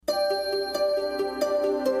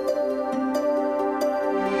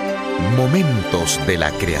Momentos de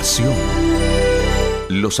la creación.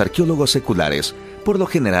 Los arqueólogos seculares, por lo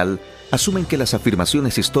general, asumen que las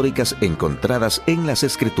afirmaciones históricas encontradas en las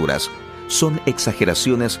Escrituras son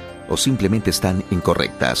exageraciones o simplemente están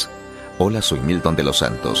incorrectas. Hola, soy Milton de los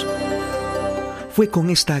Santos. Fue con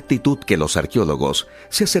esta actitud que los arqueólogos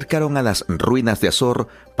se acercaron a las ruinas de Hazor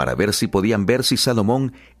para ver si podían ver si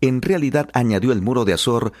Salomón en realidad añadió el muro de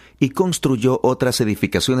Hazor y construyó otras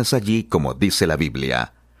edificaciones allí, como dice la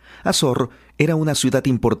Biblia. Hazor era una ciudad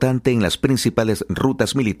importante en las principales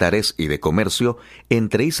rutas militares y de comercio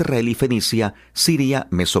entre Israel y Fenicia, Siria,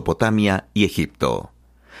 Mesopotamia y Egipto.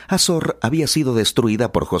 Hazor había sido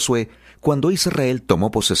destruida por Josué cuando Israel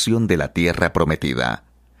tomó posesión de la tierra prometida.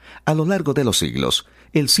 A lo largo de los siglos,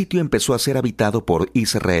 el sitio empezó a ser habitado por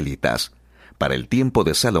israelitas. Para el tiempo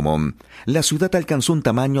de Salomón, la ciudad alcanzó un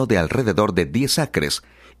tamaño de alrededor de 10 acres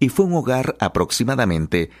y fue un hogar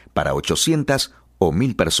aproximadamente para 800 o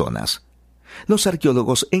 1000 personas. Los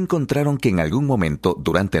arqueólogos encontraron que en algún momento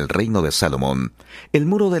durante el reino de Salomón, el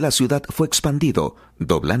muro de la ciudad fue expandido,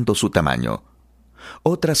 doblando su tamaño.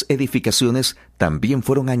 Otras edificaciones también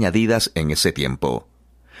fueron añadidas en ese tiempo.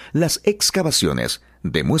 Las excavaciones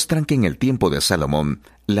demuestran que en el tiempo de Salomón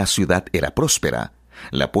la ciudad era próspera.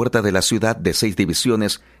 La puerta de la ciudad de 6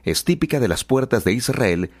 divisiones es típica de las puertas de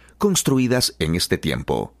Israel construidas en este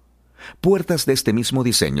tiempo. Puertas de este mismo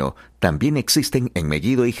diseño también existen en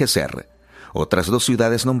Megiddo y Gezer. Otras 2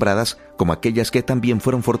 ciudades nombradas como aquellas que también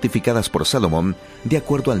fueron fortificadas por Salomón, de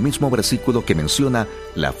acuerdo al mismo versículo que menciona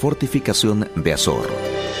la fortificación de Hazor.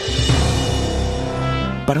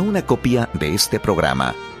 Para una copia de este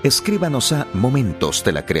programa, escríbanos a Momentos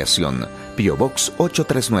de la Creación, P.O. Box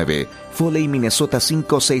 839, Foley, Minnesota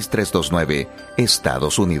 56329,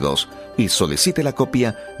 Estados Unidos, y solicite la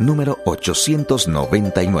copia número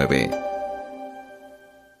 899.